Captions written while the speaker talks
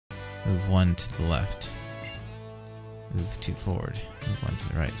Move 1 to the left. Move 2 forward. Move 1 to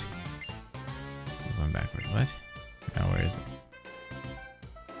the right. Move 1 backward. What? Now where is it?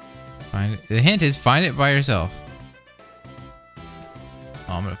 Find it. The hint is find it by yourself.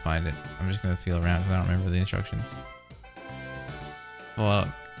 Oh, I'm gonna find it. I'm just gonna feel around because I don't remember the instructions.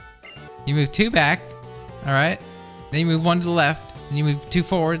 Well, you move 2 back. Alright. Then you move 1 to the left. Then you move 2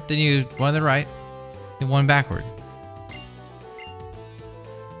 forward. Then you move 1 to the right. Then 1 backward.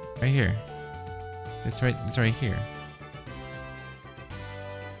 Right here. It's right here.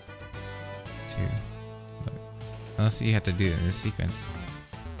 2. Look. Unless you have to do it in this sequence.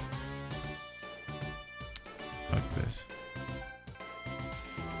 Fuck this.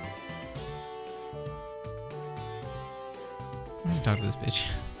 I'm gonna talk to this bitch.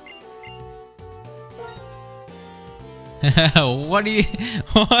 What do you...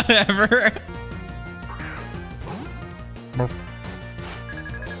 Whatever.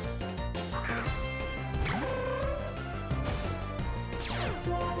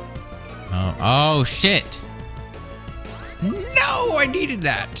 Oh shit! No, I needed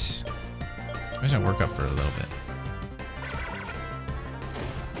that. I'm just gonna work up for a little bit.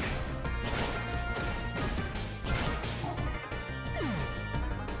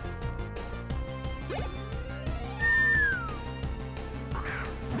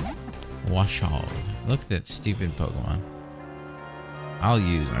 Wash all. Look at that stupid Pokemon. I'll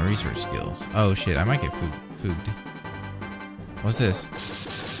use my research skills. Oh shit, I might get food. What's this?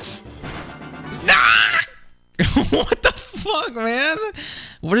 What the fuck, man?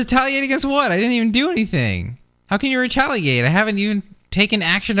 What retaliate against what? I didn't even do anything. How can you retaliate? I haven't even taken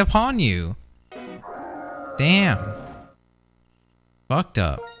action upon you. Damn. Fucked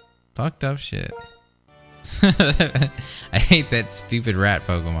up. Fucked up shit. I hate that stupid rat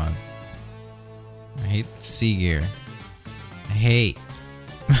Pokemon. I hate Sea Gear. I hate.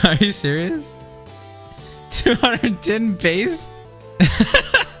 Are you serious? 210 base?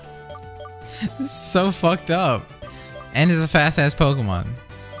 This is so fucked up. And it's a fast ass Pokemon.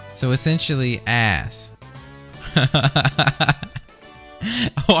 So essentially ass.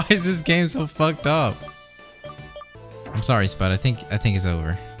 Why is this game so fucked up? I'm sorry, Spud. I think it's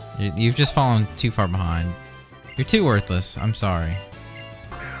over. You've just fallen too far behind. You're too worthless. I'm sorry.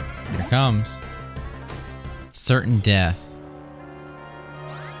 Here it comes. Certain death.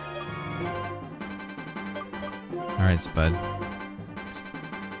 Alright, Spud.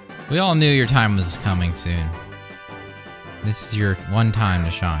 We all knew your time was coming soon. This is your one time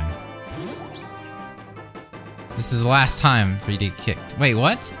to shine. This is the last time for you to get kicked. Wait,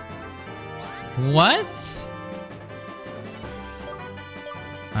 what? What?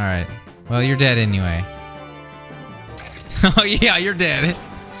 Alright. Well, you're dead anyway. Oh yeah, you're dead.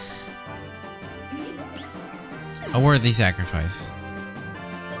 A worthy sacrifice.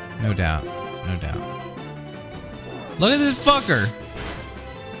 No doubt. No doubt. Look at this fucker!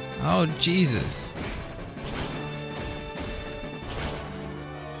 Oh, Jesus.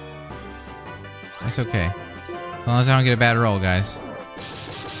 It's okay. As long as I don't get a bad roll, guys.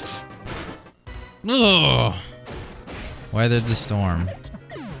 Ugh! Weathered the storm.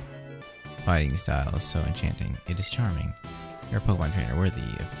 Fighting style is so enchanting. It is charming. You're a Pokemon trainer worthy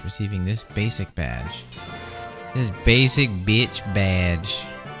of receiving this basic badge. This basic bitch badge.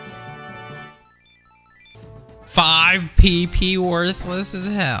 5 PP worthless as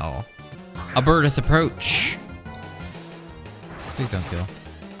hell. A Birdith approach. Please don't kill.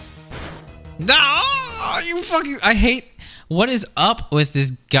 No! You fucking... I hate... What is up with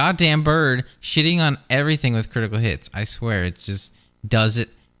this goddamn bird shitting on everything with critical hits? I swear, it just does it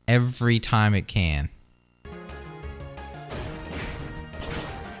every time it can.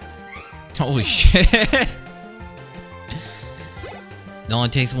 Holy shit. It only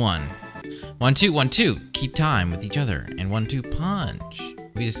takes one. 1-2, 1-2. Keep time with each other. And 1-2 punch.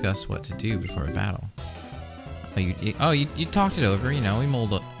 We discussed what to do before a battle. Oh, you talked it over. You know, we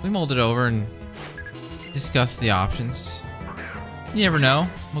molded over and discussed the options. You never know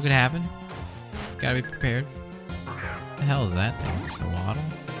what could happen. Gotta be prepared. What the hell is that thing? It's a waddle.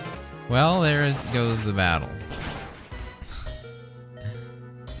 Well, there goes the battle.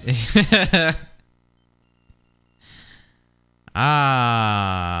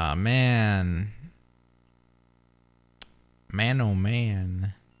 Ah, man. Man, oh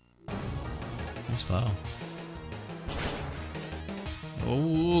man. You're slow.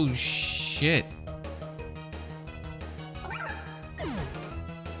 Oh, shit.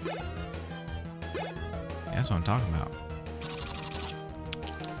 That's what I'm talking about.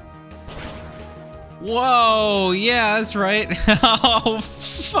 Whoa, yeah, that's right. Oh,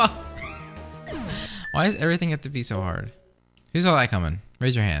 fuck. Why does everything have to be so hard? Who's all that coming?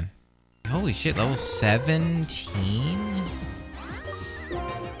 Raise your hand. Holy shit, level 17?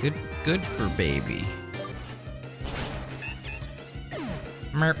 Good for baby.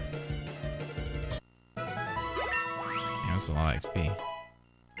 Merp. That's a lot of XP.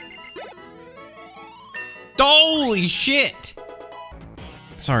 Holy shit!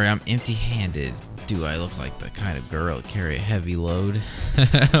 Sorry, I'm empty-handed. Do I look like the kind of girl to carry a heavy load?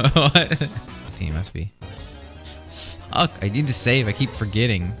 What? Team must be. Fuck, I need to save. I keep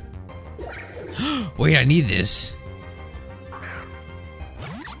forgetting. Wait, I need this.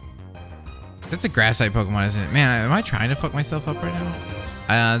 That's a grass-type Pokemon, isn't it? Man, am I trying to fuck myself up right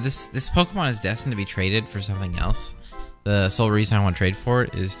now? This Pokemon is destined to be traded for something else. The sole reason I want to trade for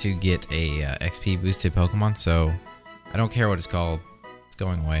it is to get a XP boosted Pokemon, so I don't care what it's called. It's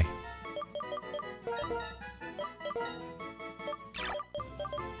going away.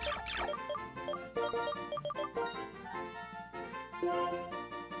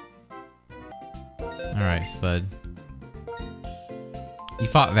 Alright, Spud. You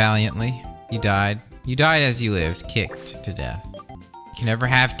fought valiantly. You died. You died as you lived, kicked to death. You can never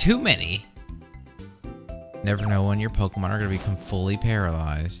have too many. Never know when your Pokemon are going to become fully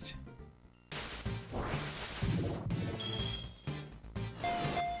paralyzed.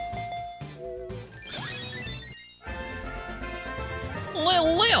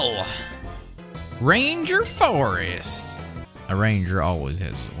 Lil! Ranger Forest! A ranger always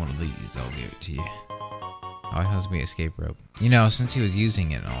has one of these, I'll give it to you. Oh, it has to be an escape rope. You know, since he was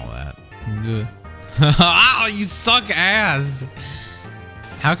using it and all that. Oh, you suck ass!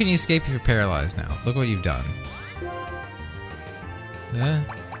 How can you escape if you're paralyzed now? Look what you've done.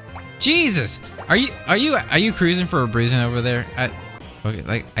 Jesus! Are you cruising for a bruising over there? Okay,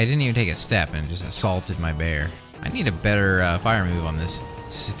 like I didn't even take a step and just assaulted my bear. I need a better fire move on this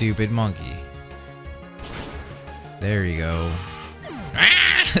stupid monkey. There you go.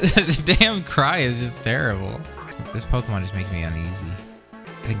 Ah! The damn cry is just terrible. This Pokemon just makes me uneasy. I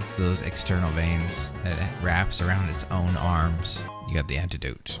think it's those external veins that it wraps around its own arms. You got the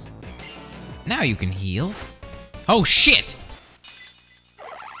antidote. Now you can heal. Oh shit!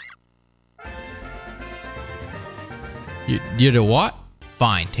 You did a what?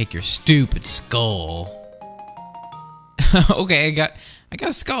 Fine, take your stupid skull. Okay, I got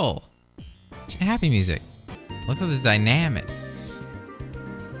a skull. Happy music. Look at the dynamics.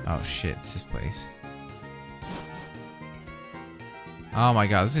 Oh shit, it's this place. Oh my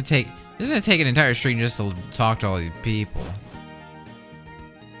god, this is gonna take an entire stream just to talk to all these people.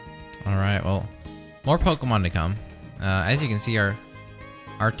 Alright, well, more Pokemon to come. As you can see, our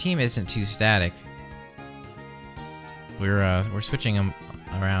team isn't too static. We're switching them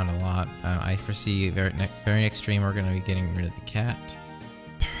around a lot. I foresee very next stream we're gonna be getting rid of the cat.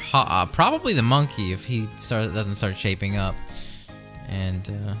 Probably the monkey if he doesn't start shaping up. And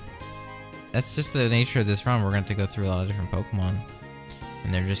that's just the nature of this run. We're going to have to go through a lot of different Pokemon.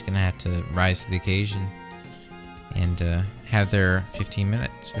 And they're just going to have to rise to the occasion. And have their 15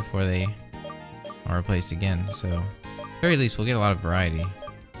 minutes before they are replaced again. So, at the very least, we'll get a lot of variety.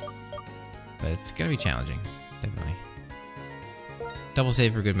 But it's going to be challenging. Definitely. Double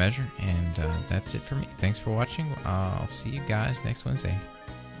save for good measure. And that's it for me. Thanks for watching. I'll see you guys next Wednesday.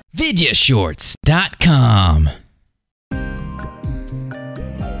 VidyaShorts.com